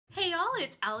y'all,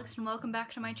 it's Alex and welcome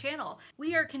back to my channel.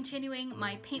 We are continuing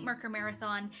my paint marker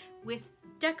marathon with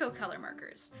Decocolor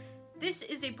markers. This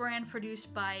is a brand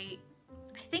produced by,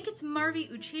 I think it's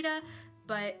Marvi Uchida,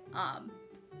 but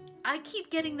I keep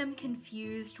getting them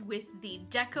confused with the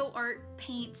Deco Art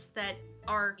paints that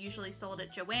are usually sold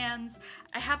at Joann's.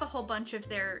 I have a whole bunch of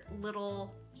their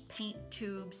little paint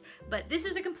tubes, but this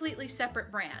is a completely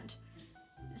separate brand.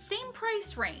 Same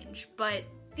price range, but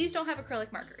these don't have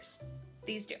acrylic markers.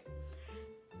 These do.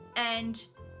 And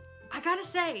I gotta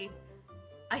say,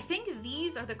 I think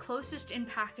these are the closest in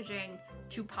packaging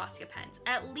to Posca pens,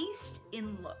 at least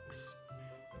in looks.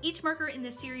 Each marker in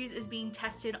this series is being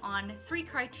tested on 3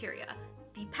 criteria: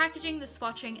 the packaging, the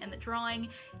swatching, and the drawing.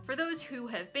 For those who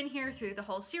have been here through the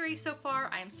whole series so far,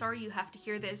 I am sorry you have to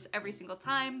hear this every single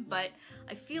time, but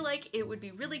I feel like it would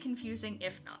be really confusing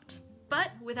if not.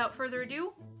 But without further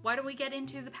ado, why don't we get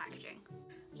into the packaging?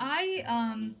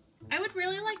 I would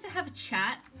really like to have a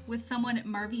chat with someone at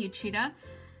Marvi Uchida,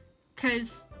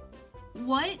 cause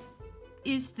what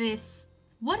is this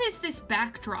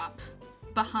backdrop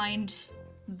behind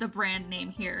the brand name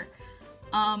here?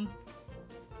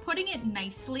 Putting it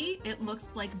nicely, it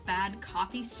looks like bad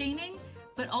coffee staining,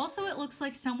 but also it looks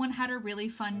like someone had a really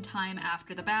fun time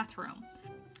after the bathroom.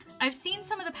 I've seen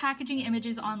some of the packaging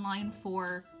images online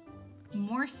for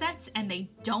more sets and they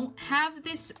don't have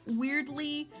this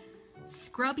weirdly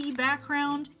scrubby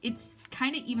background. It's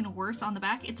kind of even worse on the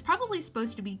back. It's probably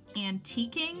supposed to be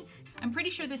antiquing. I'm pretty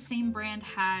sure this same brand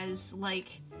has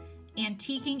like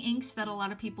antiquing inks that a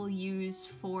lot of people use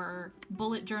for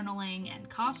bullet journaling and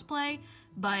cosplay,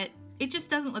 but it just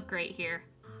doesn't look great here.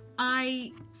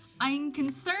 I'm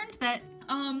concerned that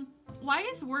why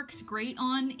is works great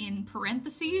on in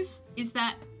parentheses? Is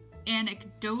that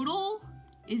anecdotal?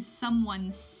 Is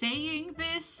someone saying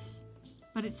this?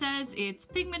 But it says it's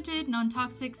pigmented,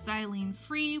 non-toxic,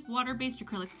 xylene-free, water-based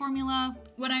acrylic formula.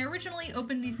 When I originally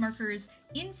opened these markers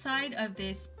inside of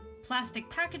this plastic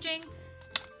packaging,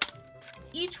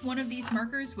 each one of these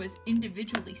markers was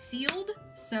individually sealed,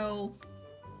 so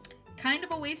kind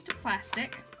of a waste of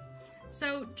plastic.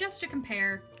 So just to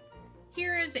compare,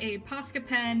 here is a Posca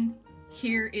pen,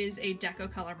 here is a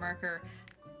Decocolor marker.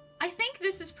 I think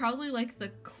this is probably like the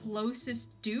closest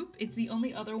dupe. It's the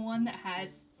only other one that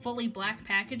has fully black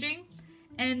packaging,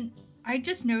 and I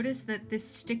just noticed that this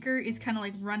sticker is kind of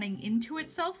like running into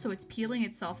itself, so it's peeling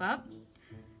itself up.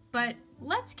 But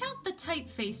let's count the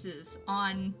typefaces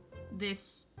on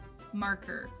this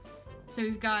marker. So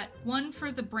we've got 1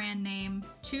 for the brand name,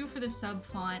 2 for the sub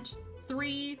font,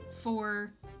 3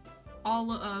 for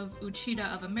all of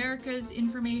Uchida of America's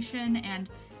information, and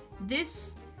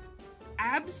this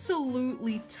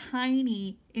absolutely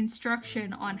tiny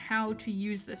instruction on how to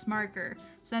use this marker.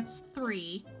 So that's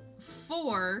 3,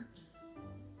 4,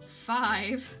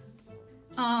 5.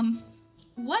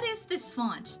 What is this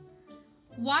font?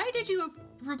 Why did you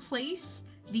replace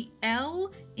the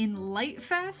L in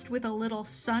Lightfast with a little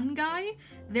sun guy?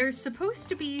 There's supposed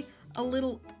to be a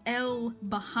little L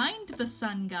behind the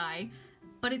sun guy,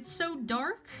 but it's so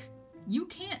dark, you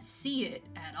can't see it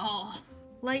at all.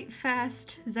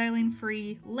 Lightfast,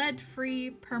 xylene-free, lead-free,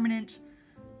 permanent,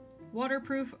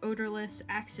 waterproof, odorless,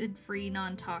 acid-free,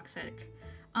 non-toxic.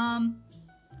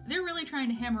 They're really trying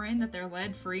to hammer in that they're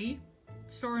lead-free.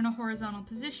 Store in a horizontal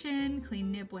position,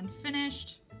 clean nib when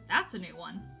finished. That's a new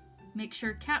one. Make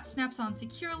sure cap snaps on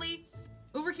securely.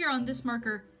 Over here on this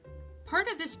marker, part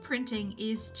of this printing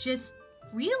is just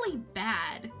really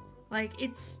bad. Like,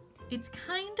 it's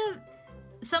kind of...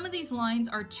 Some of these lines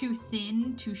are too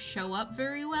thin to show up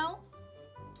very well,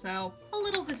 so a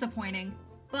little disappointing,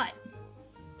 but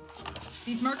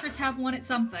these markers have won at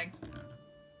something.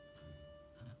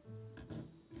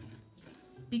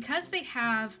 Because they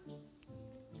have,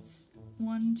 it's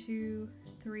 1, 2,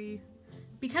 3,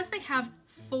 because they have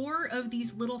 4 of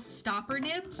these little stopper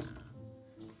nibs,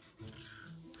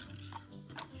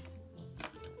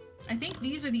 I think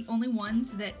these are the only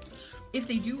ones that if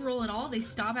they do roll at all, they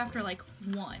stop after like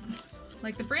 1.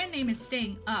 Like the brand name is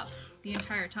staying up the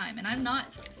entire time, and I'm not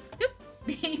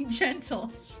being gentle.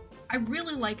 I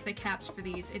really like the caps for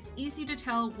these. It's easy to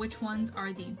tell which ones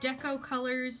are the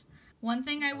Decocolors. One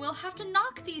thing I will have to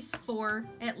knock these for,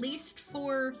 at least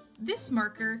for this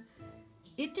marker,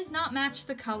 it does not match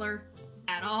the color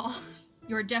at all.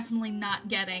 You're definitely not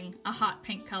getting a hot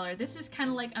pink color. This is kind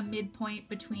of like a midpoint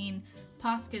between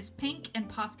Posca's pink and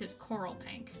Posca's coral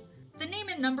pink. The name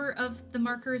and number of the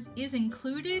markers is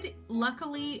included.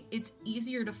 Luckily, it's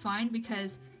easier to find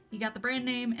because you got the brand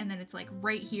name and then it's like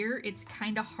right here. It's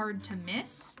kind of hard to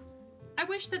miss. I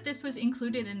wish that this was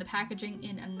included in the packaging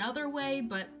in another way,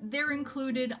 but they're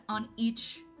included on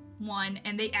each one,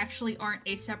 and they actually aren't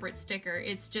a separate sticker.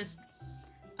 It's just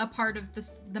a part of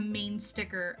the main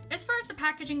sticker. As far as the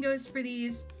packaging goes for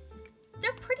these,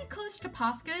 they're pretty close to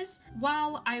Posca's.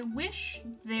 While I wish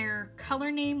their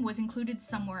color name was included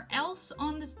somewhere else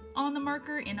on the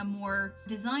marker in a more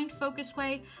design focused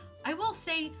way, I will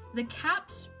say the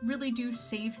caps really do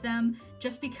save them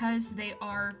just because they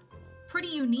are pretty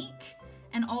unique,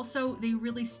 and also they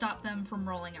really stop them from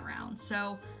rolling around.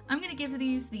 So I'm gonna give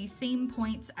these the same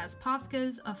points as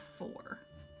Posca's of 4.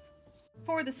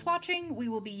 For the swatching, we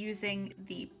will be using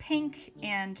the pink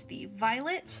and the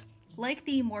violet. Like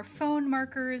the Morphone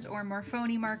markers or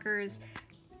Morphone markers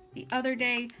the other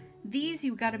day, these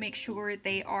you gotta make sure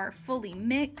they are fully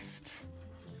mixed.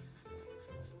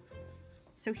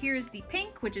 So here's the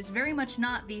pink, which is very much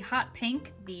not the hot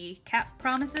pink the cap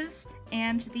promises,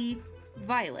 and the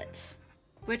violet,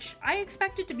 which I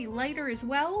expected to be lighter as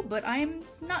well, but I'm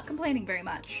not complaining very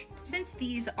much. Since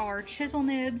these are chisel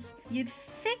nibs, you'd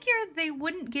figure they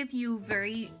wouldn't give you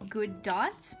very good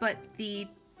dots, but the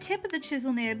tip of the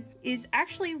chisel nib is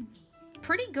actually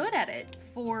pretty good at it.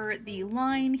 For the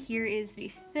line, here is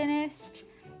the thinnest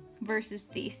versus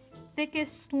the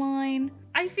thickest line.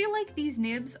 I feel like these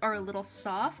nibs are a little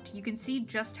soft. You can see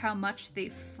just how much they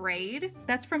frayed.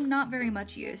 That's from not very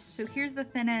much use. So here's the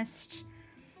thinnest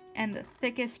and the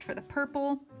thickest for the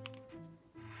purple.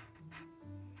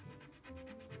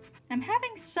 I'm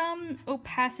having some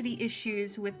opacity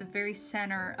issues with the very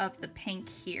center of the pink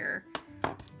here.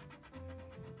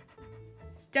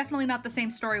 Definitely not the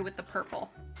same story with the purple.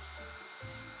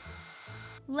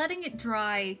 Letting it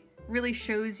dry really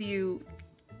shows you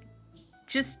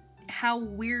just how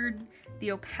weird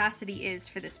the opacity is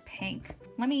for this pink.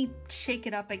 Let me shake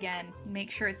it up again, make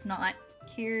sure it's not.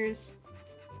 Here's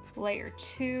layer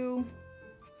 2,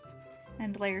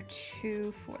 and layer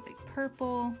 2 for the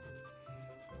purple.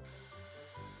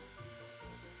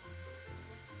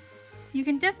 You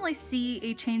can definitely see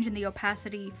a change in the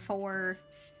opacity for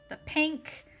the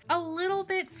pink. A little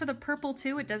bit for the purple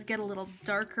too. It does get a little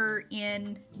darker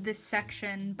in this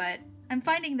section, but I'm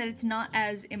finding that it's not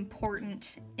as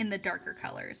important in the darker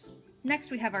colors.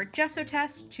 Next we have our gesso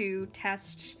test to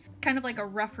test kind of like a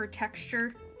rougher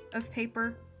texture of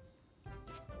paper.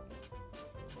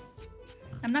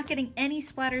 I'm not getting any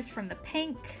splatters from the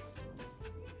pink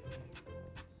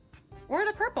or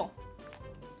the purple,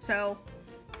 so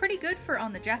pretty good for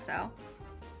on the gesso.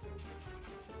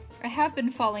 I have been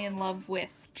falling in love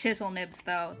with chisel nibs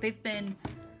though. They've been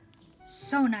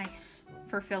so nice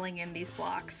for filling in these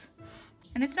blocks.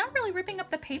 And it's not really ripping up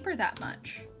the paper that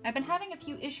much. I've been having a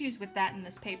few issues with that in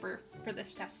this paper for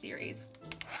this test series.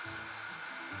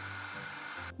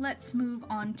 Let's move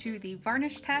on to the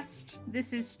varnish test.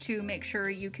 This is to make sure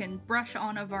you can brush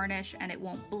on a varnish and it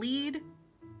won't bleed.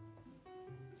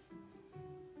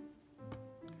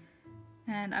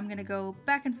 And I'm gonna go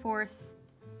back and forth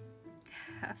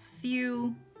a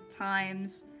few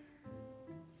times.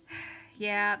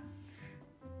 Yeah.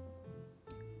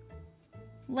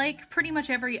 Like pretty much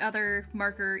every other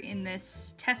marker in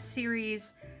this test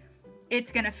series,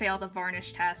 it's gonna fail the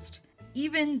varnish test.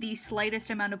 Even the slightest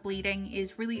amount of bleeding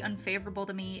is really unfavorable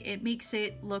to me. It makes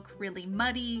it look really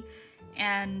muddy,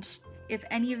 and if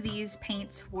any of these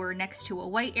paints were next to a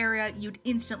white area, you'd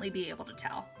instantly be able to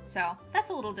tell. So that's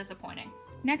a little disappointing.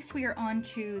 Next we are on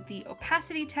to the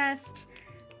opacity test.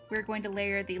 We're going to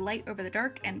layer the light over the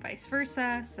dark and vice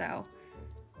versa. So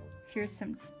here's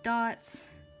some dots.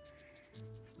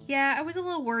 Yeah, I was a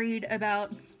little worried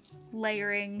about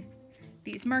layering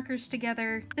these markers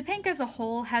together. The pink as a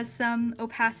whole has some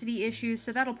opacity issues,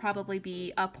 so that'll probably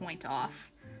be a point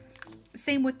off.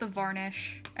 Same with the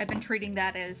varnish. I've been treating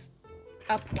that as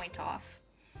a point off.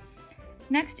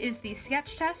 Next is the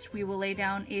sketch test. We will lay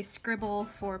down a scribble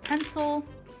for pencil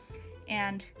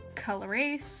and color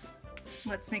erase.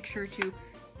 Let's make sure to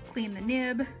clean the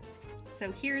nib.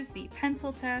 So here's the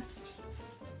pencil test.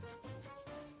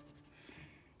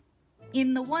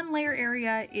 In the one layer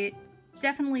area, it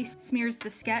definitely smears the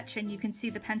sketch and you can see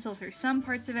the pencil through some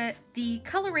parts of it. The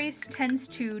color erase tends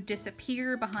to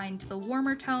disappear behind the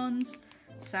warmer tones,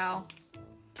 so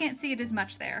can't see it as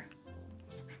much there.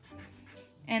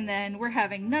 And then we're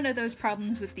having none of those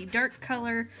problems with the dark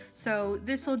color, so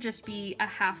this will just be a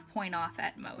half point off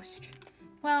at most.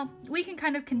 Well, we can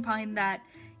kind of combine that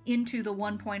into the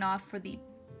 1 point off for the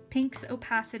pink's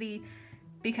opacity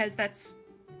because that's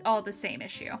all the same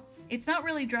issue. It's not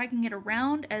really dragging it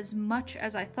around as much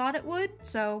as I thought it would,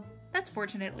 so that's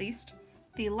fortunate at least.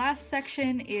 The last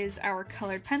section is our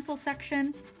colored pencil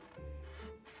section.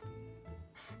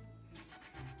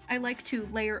 I like to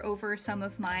layer over some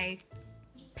of my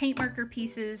paint marker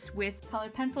pieces with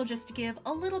colored pencil just to give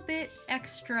a little bit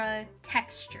extra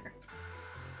texture.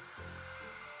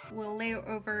 We'll layer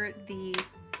over the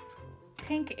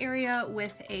pink area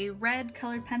with a red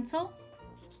colored pencil.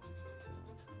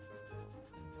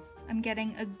 I'm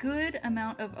getting a good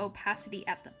amount of opacity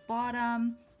at the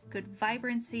bottom, good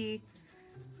vibrancy,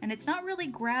 and it's not really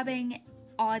grabbing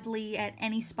oddly at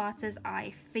any spots as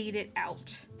I fade it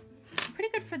out. Pretty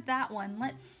good for that one.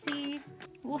 Let's see.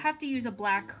 We'll have to use a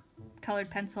black colored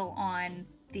pencil on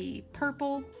the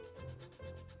purple.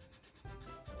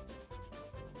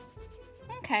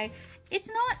 Okay, it's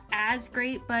not as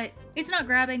great, but it's not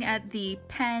grabbing at the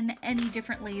pen any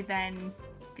differently than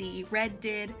the red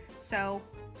did, so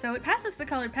it passes the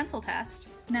colored pencil test.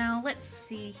 Now let's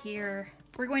see here.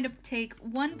 We're going to take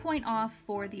 1 point off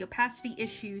for the opacity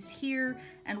issues here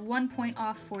and 1 point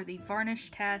off for the varnish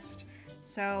test,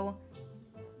 so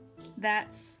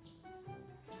that's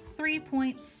 3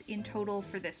 points in total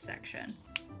for this section.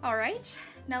 All right,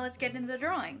 now let's get into the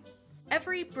drawing.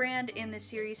 Every brand in this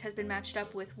series has been matched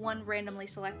up with one randomly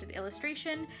selected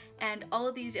illustration, and all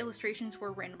of these illustrations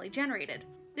were randomly generated.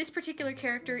 This particular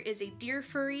character is a deer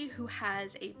furry who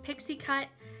has a pixie cut,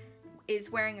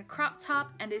 is wearing a crop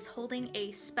top, and is holding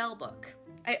a spell book.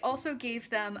 I also gave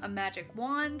them a magic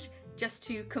wand just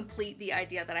to complete the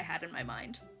idea that I had in my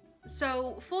mind.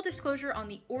 So, full disclosure on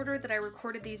the order that I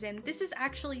recorded these in, this is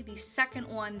actually the second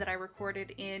one that I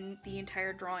recorded in the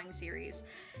entire drawing series.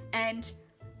 And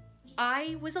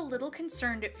I was a little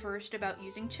concerned at first about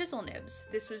using chisel nibs.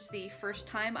 This was the first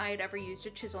time I had ever used a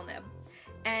chisel nib.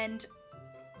 And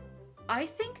I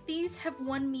think these have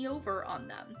won me over on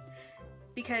them.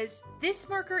 Because this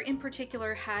marker in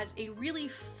particular has a really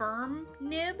firm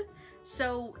nib,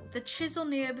 so the chisel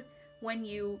nib, when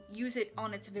you use it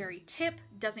on its very tip,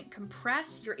 doesn't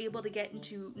compress. You're able to get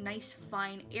into nice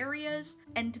fine areas,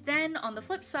 and then on the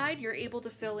flip side, you're able to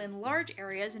fill in large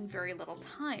areas in very little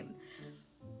time.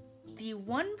 The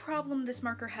one problem this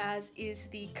marker has is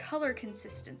the color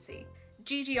consistency.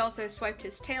 Gigi also swiped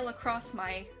his tail across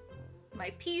my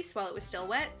piece while it was still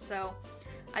wet, so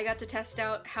I got to test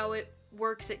out how it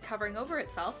works at covering over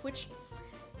itself, which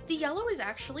the yellow is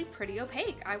actually pretty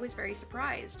opaque. I was very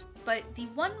surprised. But the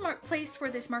one place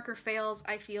where this marker fails,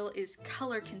 I feel, is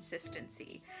color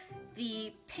consistency.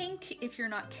 The pink, if you're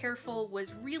not careful,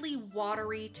 was really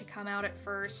watery to come out at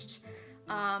first.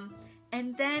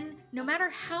 And then, no matter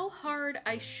how hard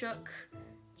I shook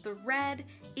the red,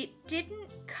 it didn't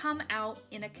come out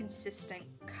in a consistent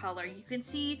color. You can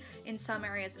see in some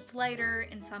areas it's lighter,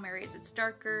 in some areas it's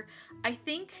darker. I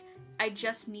think I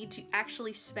just need to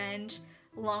actually spend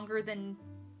longer than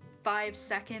 5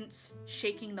 seconds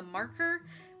shaking the marker,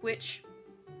 which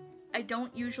I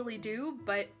don't usually do,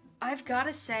 but I've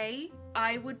gotta say,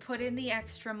 I would put in the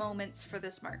extra moments for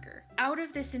this marker. Out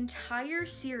of this entire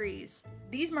series,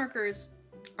 these markers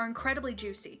are incredibly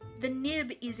juicy. The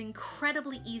nib is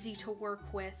incredibly easy to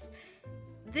work with.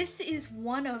 This is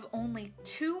one of only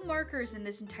 2 markers in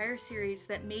this entire series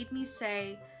that made me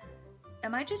say,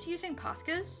 am I just using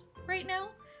Poscas right now?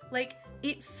 Like,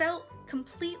 it felt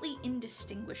completely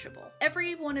indistinguishable.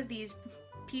 Every one of these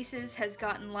pieces has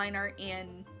gotten line art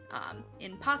in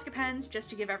Posca pens just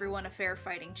to give everyone a fair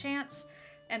fighting chance.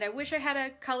 And I wish I had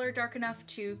a color dark enough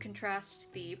to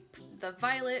contrast the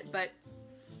violet, but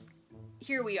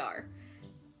here we are.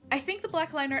 I think the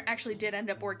black line art actually did end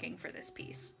up working for this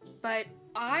piece, but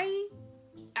I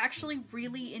actually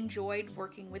really enjoyed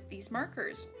working with these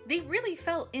markers. They really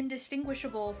felt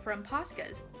indistinguishable from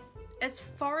Poscas. As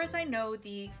far as I know,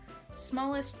 the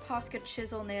smallest Posca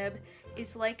chisel nib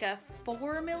is like a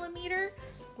 4mm,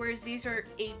 whereas these are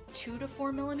a 2 to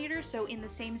 4mm, so in the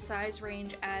same size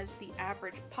range as the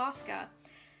average Posca.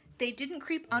 They didn't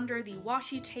creep under the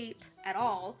washi tape at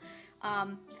all.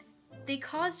 They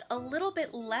caused a little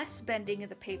bit less bending of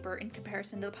the paper in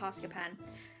comparison to the Posca pen.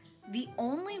 The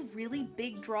only really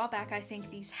big drawback I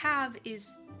think these have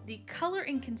is the color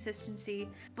inconsistency,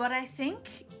 but I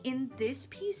think in this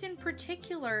piece in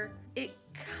particular, it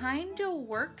kinda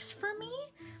works for me.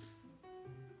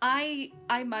 I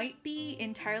might be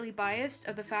entirely biased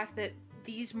of the fact that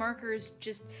these markers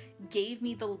just gave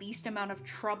me the least amount of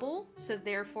trouble, so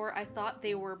therefore I thought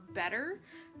they were better,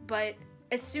 but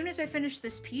as soon as I finished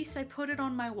this piece, I put it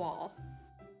on my wall.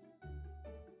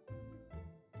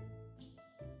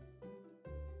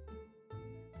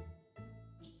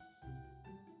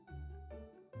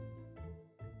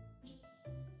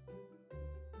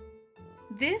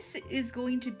 This is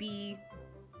going to be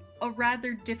a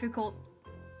rather difficult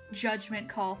judgment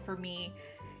call for me.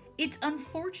 It's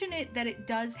unfortunate that it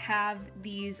does have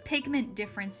these pigment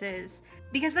differences,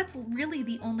 because that's really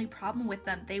the only problem with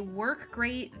them. They work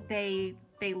great, they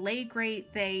lay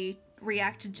great, they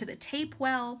reacted to the tape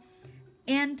well,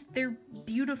 and they're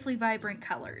beautifully vibrant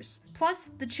colors. Plus,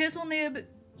 the chisel nib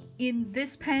in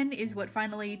this pen is what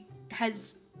finally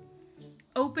has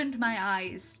opened my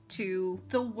eyes to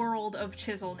the world of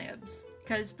chisel nibs.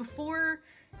 Because before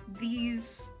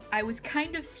these, I was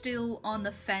kind of still on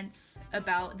the fence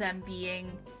about them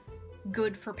being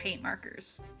good for paint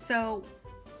markers. So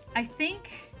I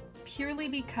think purely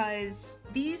because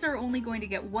these are only going to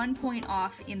get 1 point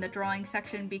off in the drawing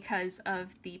section because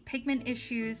of the pigment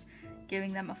issues,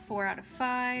 giving them a 4 out of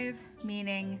 5,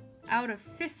 meaning out of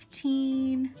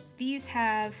 15, these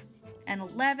have an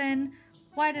 11.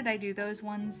 Why did I do those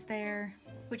ones there?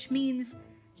 Which means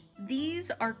these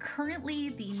are currently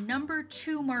the number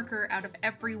 2 marker out of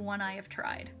every one I have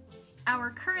tried.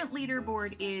 Our current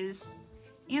leaderboard is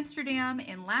Amsterdam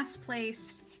in last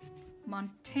place,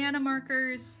 Montana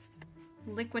markers,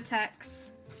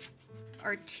 Liquitex,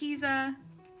 Arteza,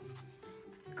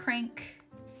 Crank,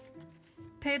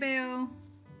 Pebeo,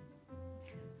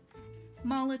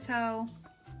 Molito,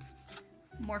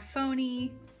 Morphone,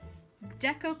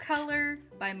 Decocolor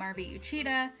by Marvi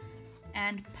Uchida,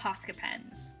 and Posca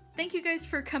pens. Thank you guys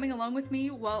for coming along with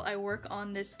me while I work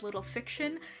on this little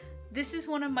fiction. This is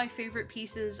one of my favorite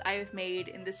pieces I have made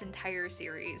in this entire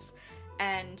series,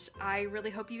 and I really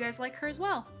hope you guys like her as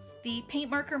well. The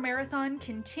Paint Marker Marathon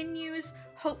continues.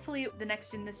 Hopefully the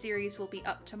next in the series will be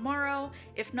up tomorrow.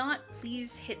 If not,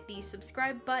 please hit the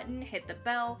subscribe button, hit the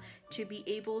bell to be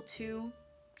able to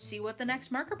see what the next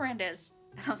marker brand is.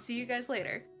 And I'll see you guys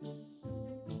later.